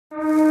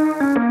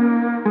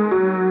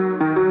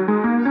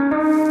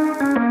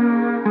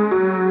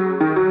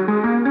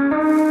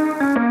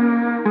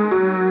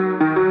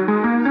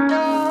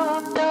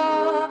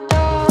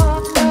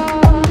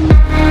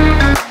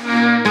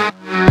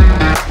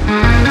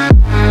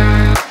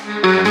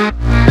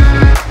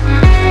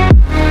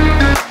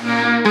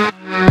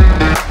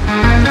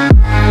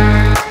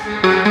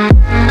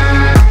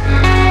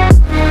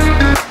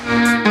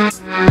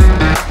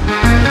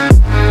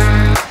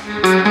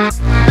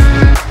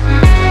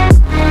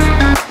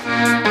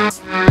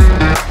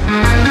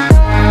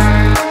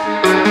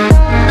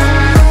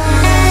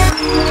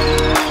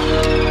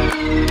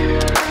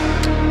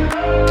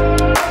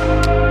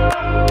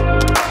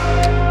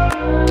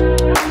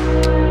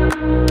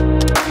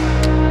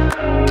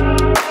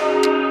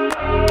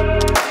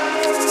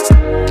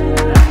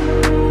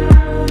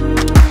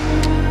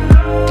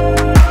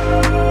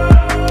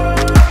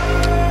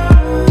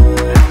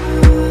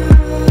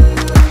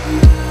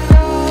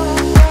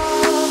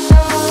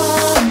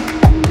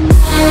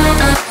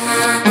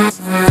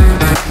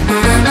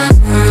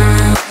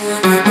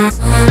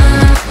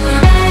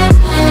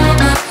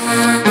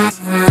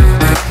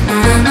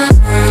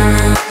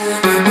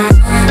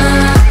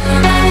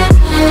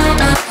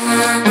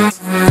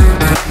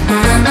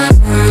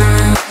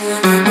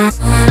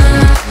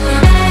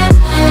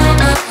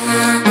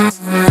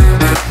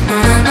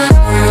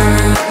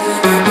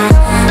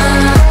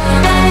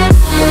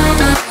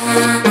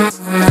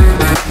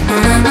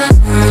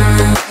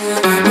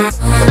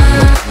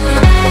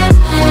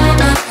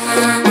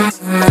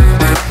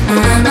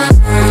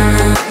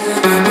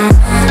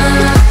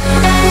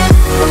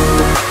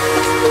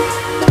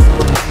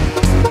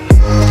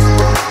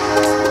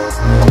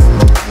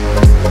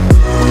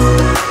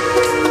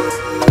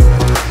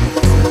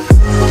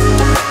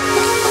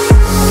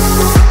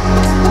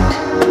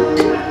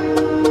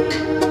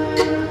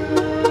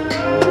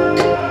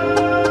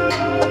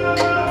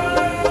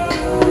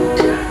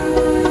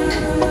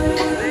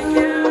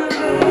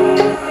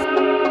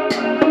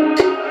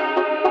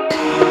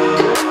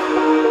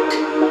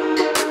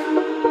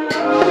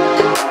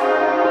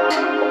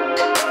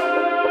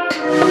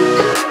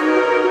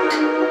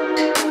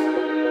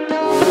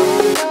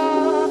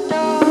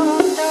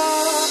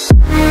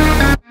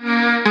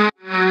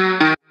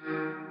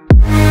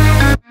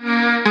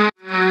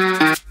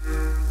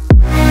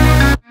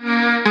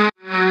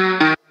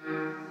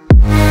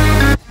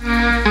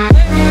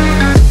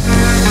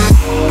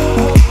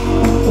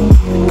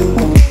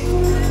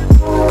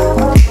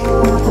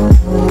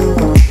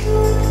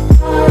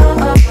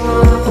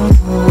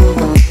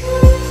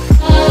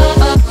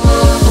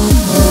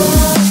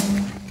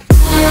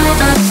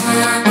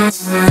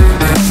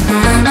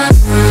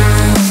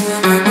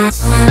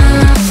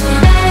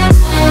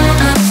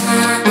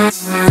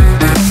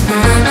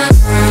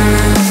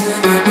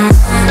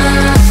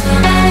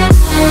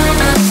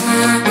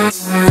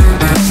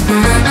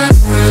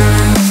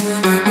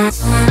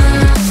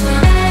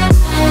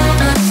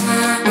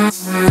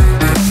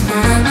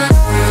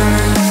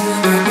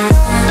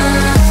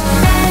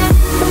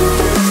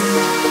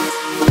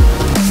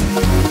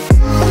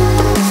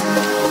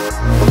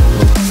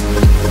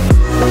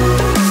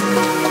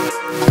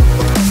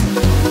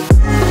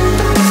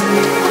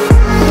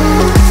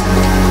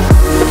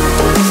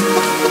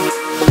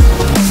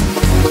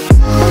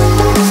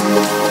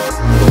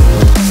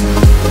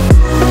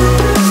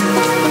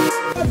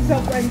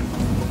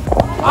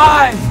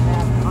I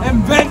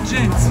am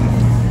vengeance.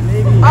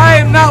 I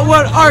am not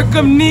what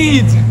Arkham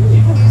needs,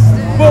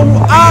 but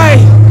I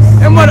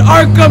am what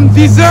Arkham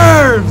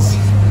deserves.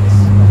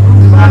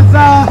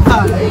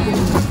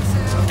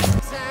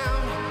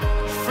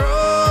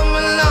 From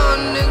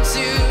London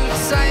to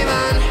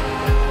Taiwan,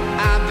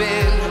 I've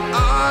been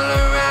all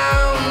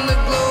around the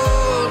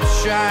globe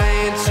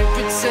trying to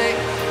protect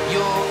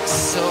your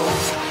soul.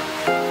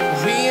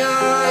 We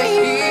are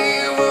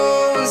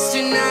heroes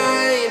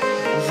tonight.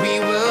 We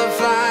will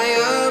fly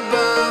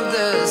above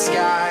the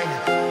sky.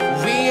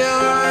 We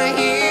are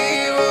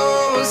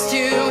heroes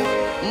tonight.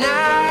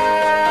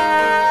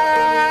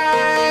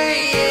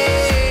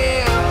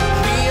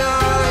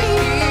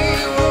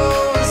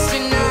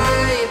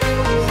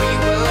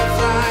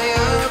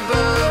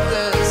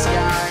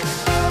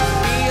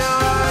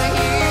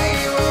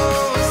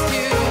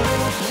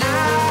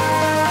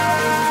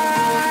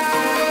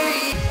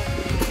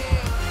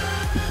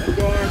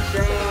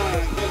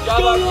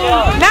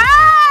 Nice!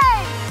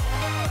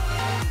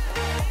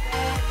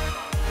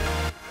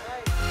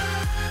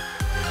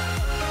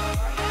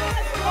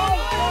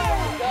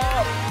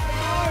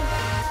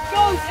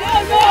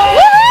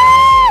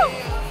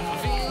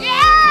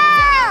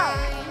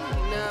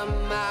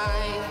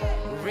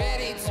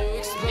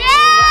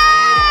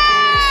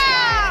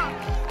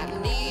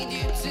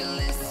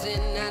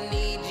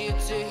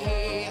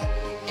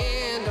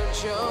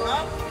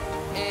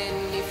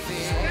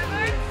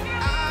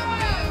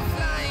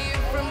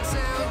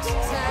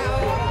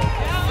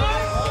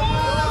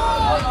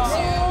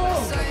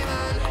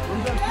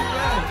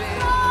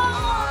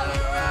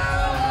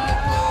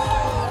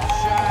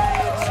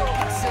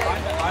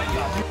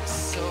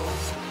 So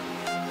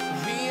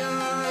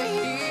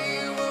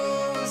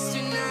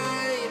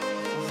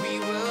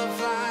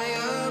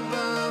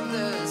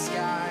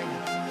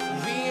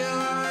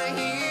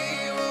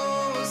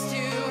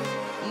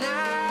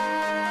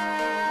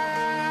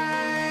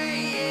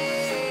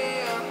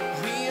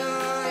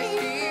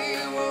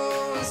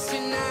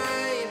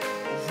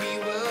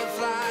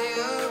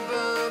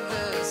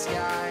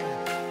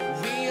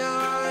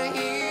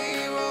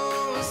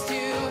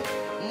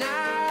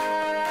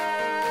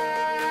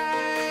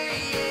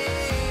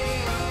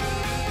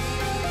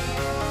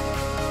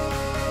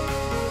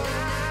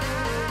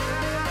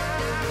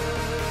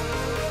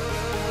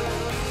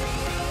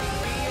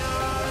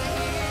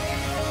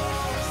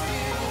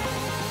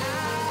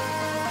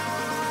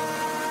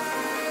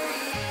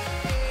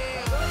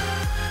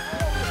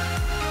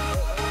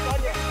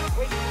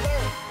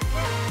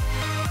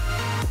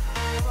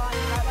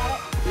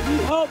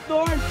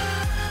Thorn.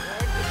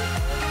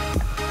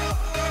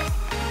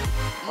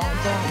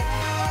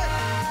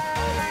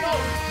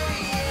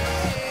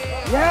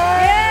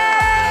 Yeah!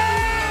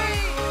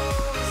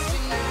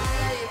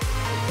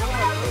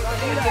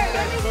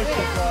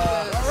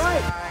 All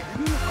right.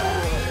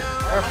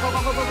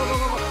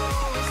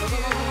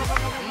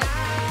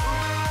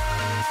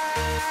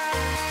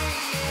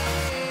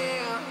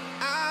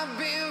 I've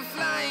been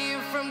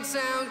flying from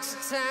town to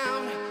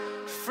town,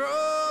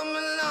 from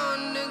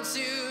London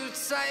to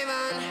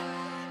Taiwan.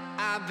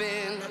 I've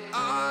been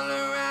all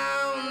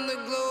around the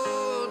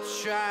globe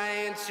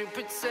trying to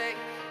protect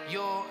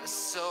your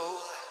soul.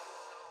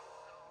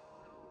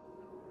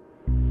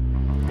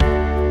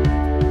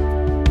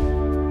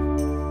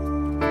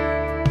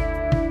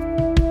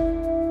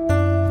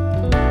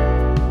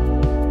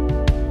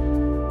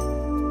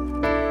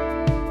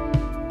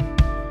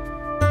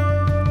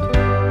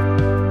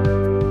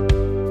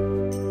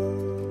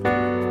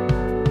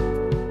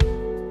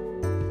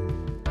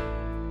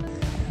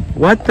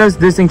 What does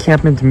this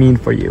encampment mean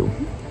for you?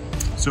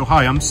 So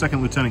hi, I'm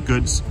Second Lieutenant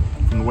Goods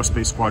from the West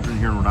Bay Squadron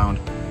here in Rhode Island.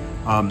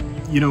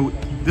 You know,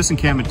 this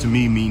encampment to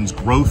me means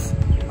growth.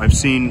 I've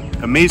seen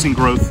amazing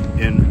growth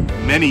in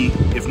many,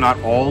 if not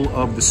all,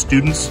 of the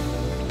students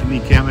in the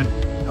encampment.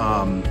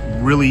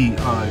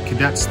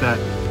 Cadets that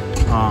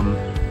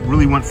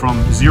really went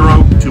from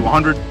 0 to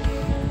 100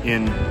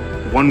 in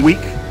 1 week,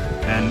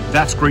 and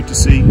that's great to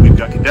see. We've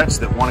got cadets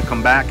that want to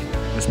come back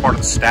as part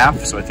of the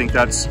staff, so I think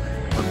that's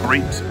a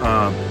great,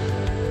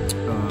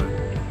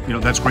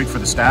 that's great for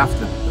the staff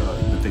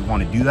that they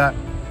want to do that,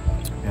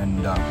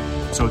 and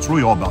so it's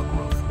really all about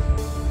growth.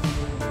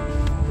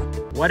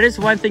 What is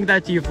one thing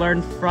that you've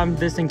learned from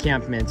this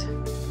encampment?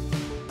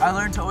 I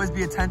learned to always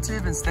be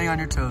attentive and stay on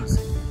your toes.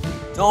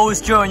 To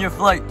always chill on your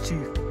flight,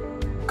 Chief.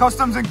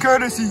 Customs and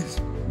courtesies.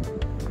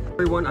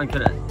 Everyone, I'm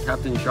Cadet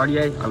Captain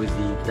Chartier. I was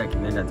the cadet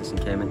commander at this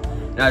encampment.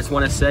 And I just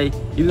want to say,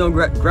 even though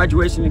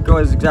graduation didn't go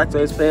as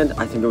exactly as planned,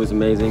 I think it was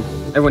amazing.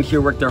 Everyone here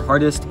worked their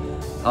hardest.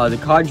 The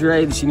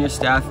cadre, the senior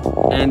staff,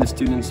 and the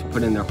students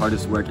put in their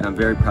hardest work, and I'm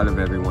very proud of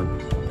everyone.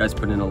 You guys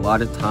put in a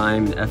lot of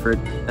time and effort,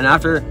 and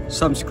after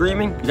some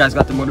screaming, you guys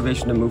got the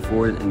motivation to move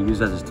forward and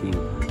use it as a team.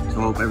 So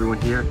I hope everyone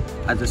here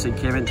at this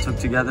encampment took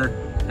together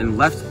and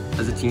left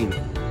as a team.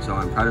 So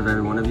I'm proud of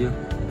every one of you,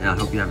 and I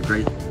hope you have a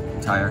great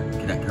entire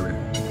cadet career.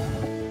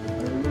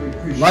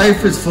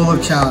 Life is full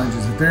of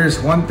challenges. If there is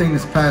one thing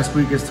this past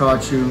week has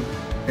taught you,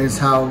 is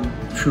how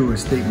true a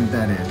statement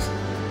that is.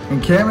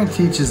 Encampment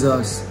teaches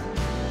us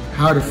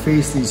how to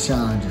face these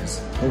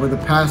challenges. Over the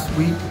past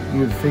week,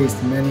 you have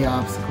faced many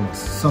obstacles,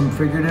 some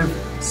figurative,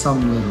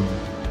 some literal.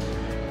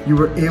 You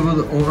were able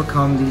to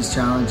overcome these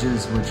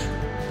challenges, which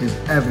is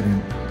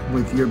evident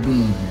with your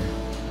being here.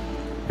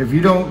 If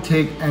you don't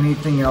take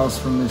anything else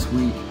from this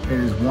week, it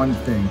is one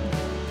thing.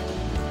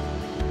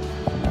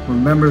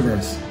 Remember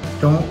this,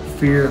 don't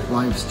fear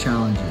life's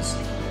challenges.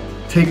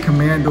 Take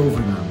command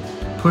over them.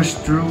 Push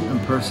through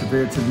and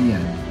persevere to the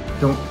end.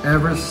 Don't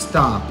ever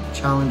stop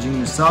challenging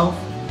yourself.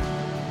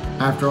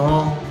 After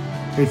all,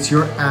 it's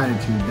your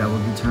attitude that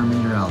will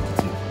determine your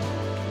altitude.